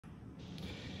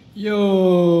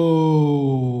Yo,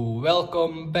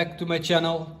 welcome back to my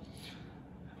channel.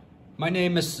 My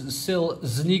name is Sil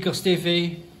Sneakers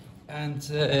TV, and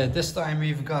this time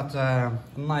we've got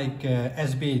Nike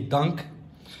SB Dunk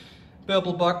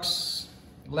purple box,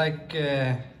 like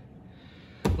you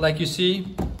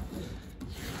see.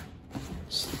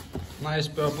 It's nice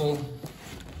purple.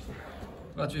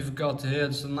 What we've got here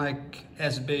is the Nike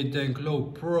SB Dunk Low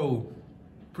Pro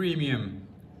Premium.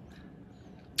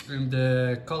 In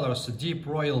the colors deep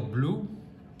royal blue.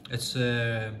 It's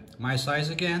my size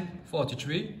again,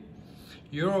 43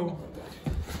 euro.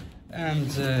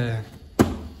 And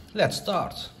let's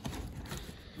start.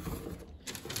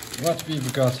 What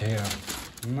we've got here,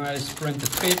 nice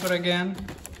printed paper again.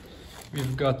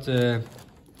 We've got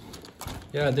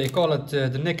yeah, they call it,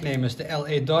 the nickname is the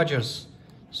LA Dodgers,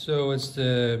 so it's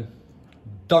the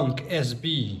Dunk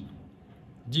SB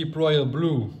deep royal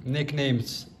blue,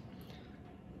 nicknamed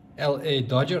LA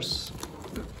Dodgers.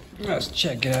 Let's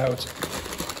check it out.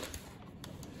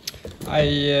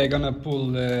 I gonna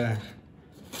pull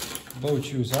both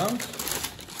shoes out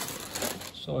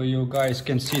so you guys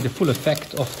can see the full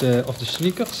effect of the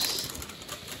sneakers.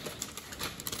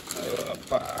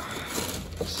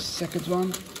 Second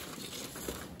one.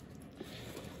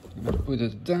 I'm gonna put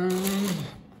it down.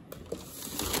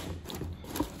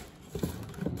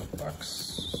 The box,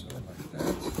 so like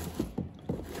that.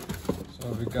 So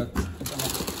we got,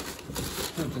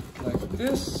 put it like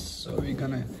this. So we're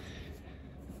gonna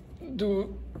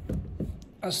do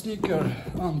a sneaker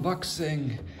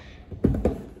unboxing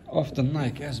of the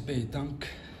Nike SB Dunk.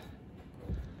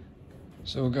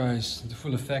 So guys, the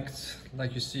full effect,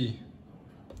 like you see,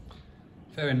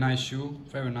 very nice shoe,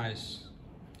 very nice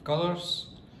colors.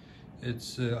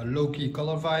 It's a low-key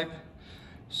color vibe,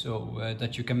 so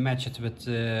that you can match it with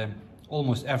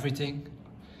almost everything.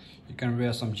 You can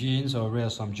wear some jeans or wear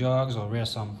some jogs or wear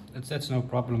some, that's no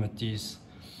problem with these.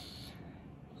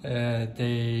 Yeah,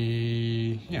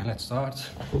 let's start.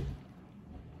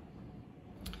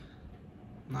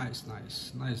 Nice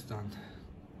done.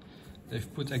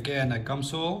 They've put again a gum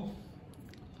sole.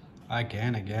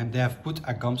 Again, they have put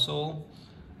a gum sole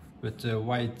with a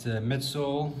white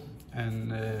midsole,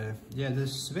 and yeah,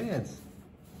 this suede.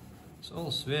 It's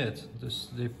all suede.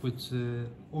 They put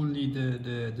only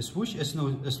the swoosh is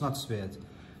not suede.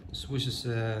 The swoosh is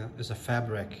a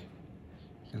fabric.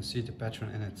 You can see the pattern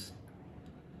in it.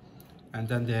 And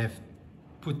then they have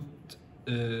put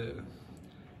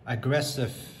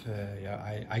aggressive,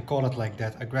 yeah, I call it like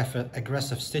that,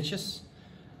 aggressive stitches,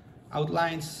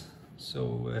 outlines.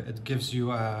 So it gives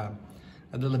you a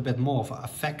little bit more of an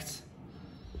effect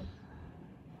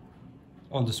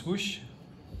on the swoosh.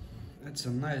 It's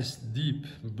a nice deep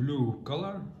blue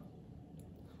color.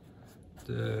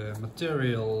 The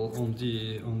material on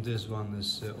this one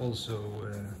is also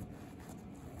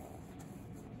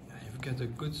you've got a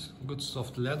good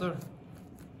soft leather.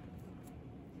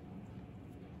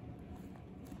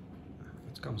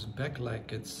 It comes back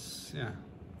like it's, yeah.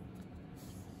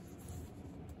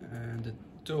 And the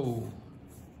toe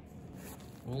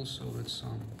also with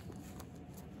some,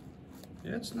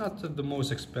 yeah, it's not the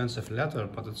most expensive leather,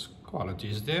 but its quality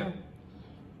is there.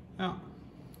 Yeah,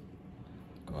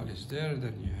 quality is there.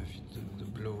 Then you have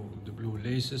the blue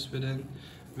laces with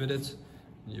it.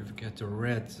 You've got the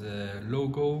red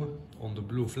logo on the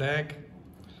blue flag.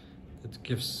 It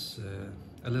gives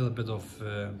a little bit of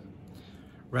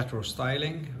retro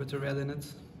styling with the red in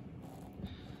it.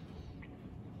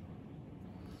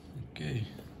 Okay.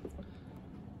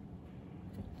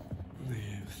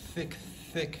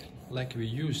 Thick, like we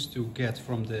used to get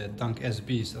from the Dunk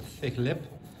SBs, a thick lip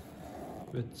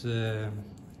with a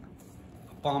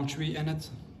palm tree in it.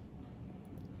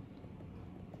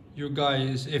 You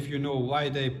guys, if you know why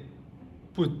they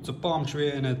put the palm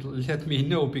tree in it, let me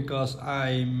know, because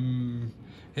I'm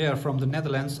here from the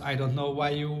Netherlands. I don't know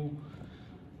why you...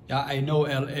 Yeah, I know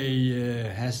LA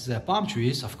has palm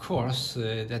trees, of course,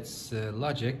 that's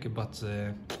logic, but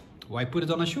why put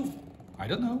it on a shoe? I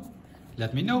don't know.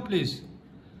 Let me know, please.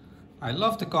 I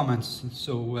love the comments,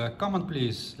 so comment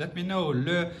please. Let me know,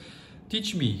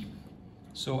 teach me,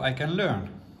 so I can learn.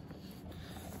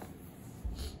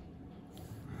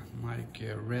 Like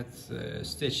red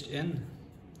stitched in,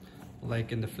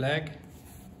 like in the flag.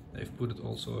 They've put it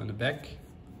also in the back.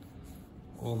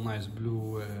 All nice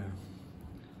blue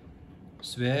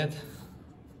suede.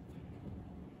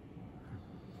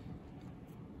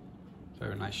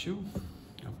 Very nice shoe.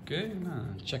 Okay, now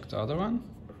check the other one,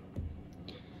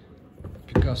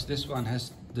 because this one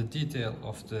has the detail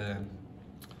of the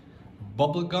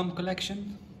bubblegum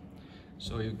collection,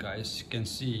 so you guys can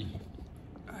see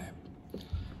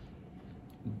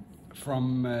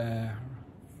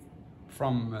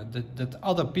that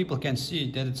other people can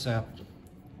see that it's a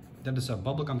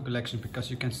bubblegum collection, because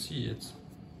you can see it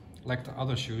like the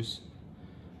other shoes.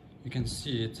 You can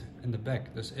see it in the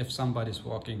back. Thus, if somebody's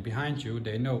walking behind you,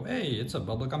 they know, hey, it's a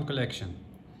bubblegum collection.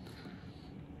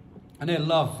 And I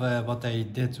love what they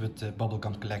did with the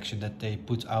bubblegum collection, that they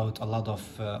put out a lot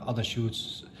of other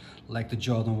shoes like the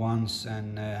Jordan 1s,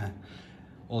 and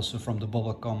also from the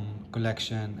bubblegum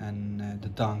collection, and the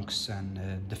Dunks, and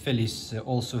the Phillies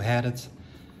also had it.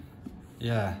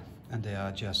 Yeah, and they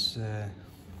are just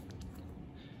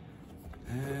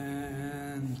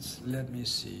and let me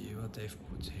see what they've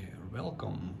put here.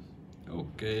 Welcome.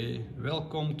 Okay,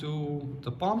 welcome to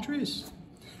the palm trees.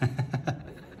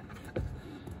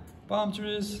 Palm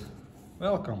trees,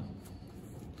 welcome.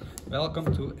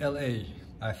 Welcome to LA,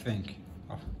 I think.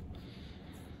 Oh.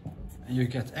 And you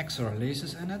get extra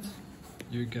laces in it.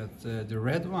 You get the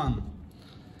red one,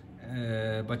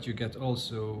 but you get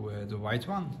also the white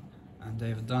one. And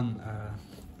they've done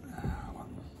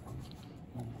one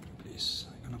moment, please.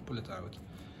 I'm gonna pull it out.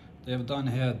 They've done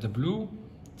here the blue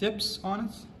tips on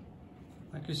it,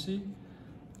 like you see.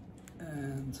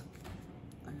 And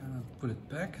I'm gonna put it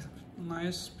back,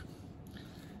 nice.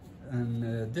 And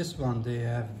this one they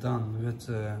have done with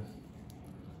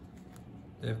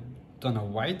they've done a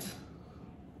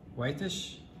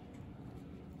whitish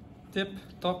tip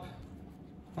top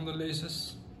on the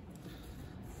laces.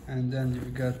 And then you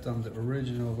got on the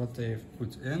original what they've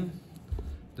put in,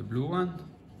 the blue one,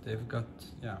 they've got,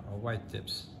 yeah, a white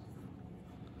tips.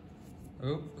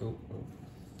 Oh,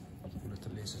 I'll put the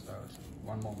laces out.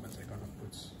 One moment, I'm gonna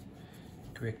put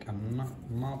quick a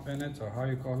knot in it, or how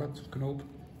you call it, knoop,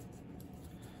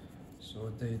 so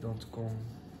they don't come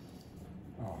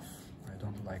off. I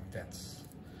don't like that. So,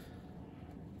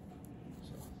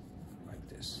 like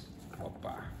this.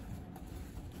 Hoppa.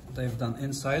 They've done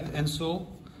inside insole.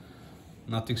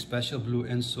 Nothing special, blue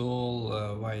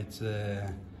insole, white,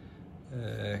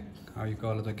 how you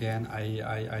call it again?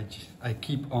 I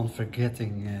keep on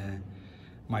forgetting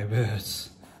my words.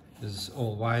 This is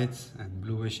all white and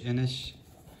bluish innish,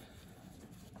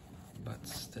 but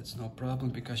that's no problem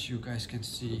because you guys can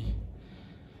see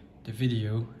the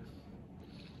video,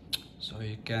 so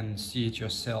you can see it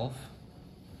yourself.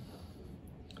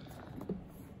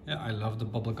 Yeah, I love the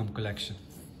bubblegum collection.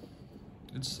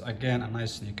 It's again a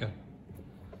nice sneaker.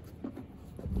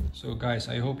 So guys,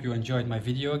 I hope you enjoyed my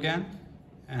video again,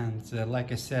 and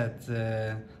like I said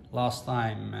last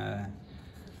time,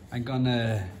 I'm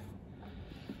gonna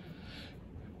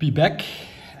be back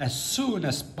as soon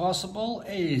as possible,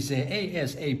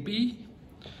 ASAP,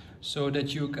 so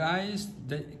that you guys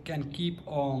can keep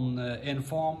on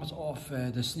informed of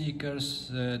the sneakers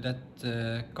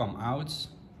that come out.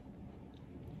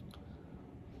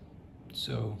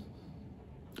 So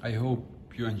I hope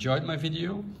you enjoyed my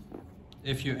video.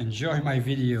 If you enjoy my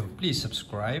video, please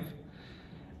subscribe.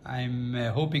 I'm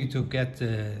hoping to get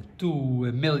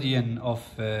 2 million of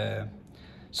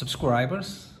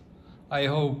subscribers. I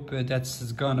hope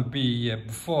that's gonna be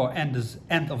before end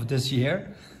of this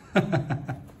year.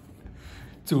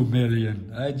 2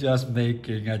 million, I'm just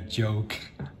making a joke.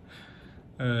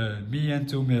 Me and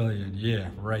 2 million, yeah,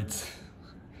 right.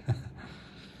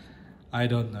 I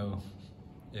don't know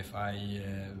if I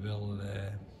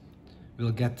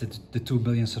will get the 2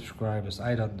 million subscribers.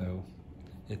 I don't know.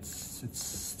 It's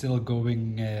still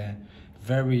going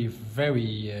very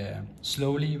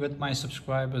slowly with my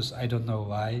subscribers. I don't know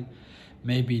why.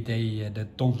 Maybe they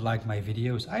don't like my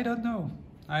videos. I don't know.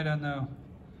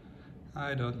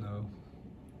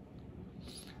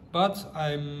 But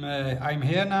I'm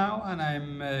here now, and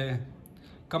I'm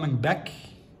coming back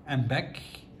and back.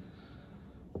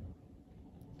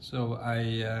 So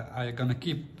I'm gonna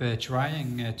keep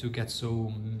trying to get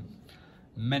so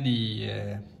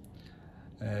many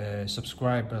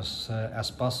subscribers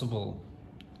as possible.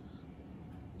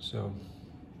 So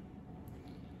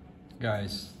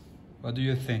guys, what do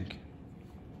you think?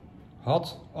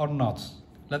 Hot or not?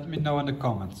 Let me know in the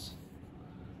comments.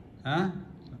 Huh?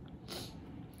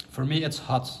 For me it's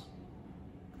hot.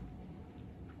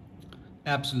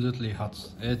 Absolutely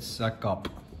hot. It's a cup.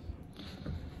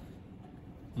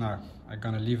 Now, I'm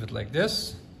gonna leave it like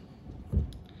this.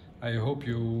 I hope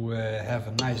you have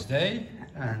a nice day,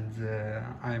 and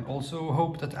I also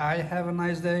hope that I have a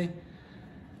nice day.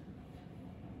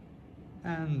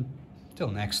 And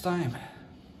till next time,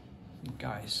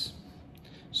 guys.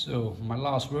 So, my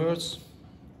last words,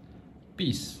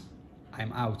 peace.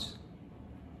 I'm out.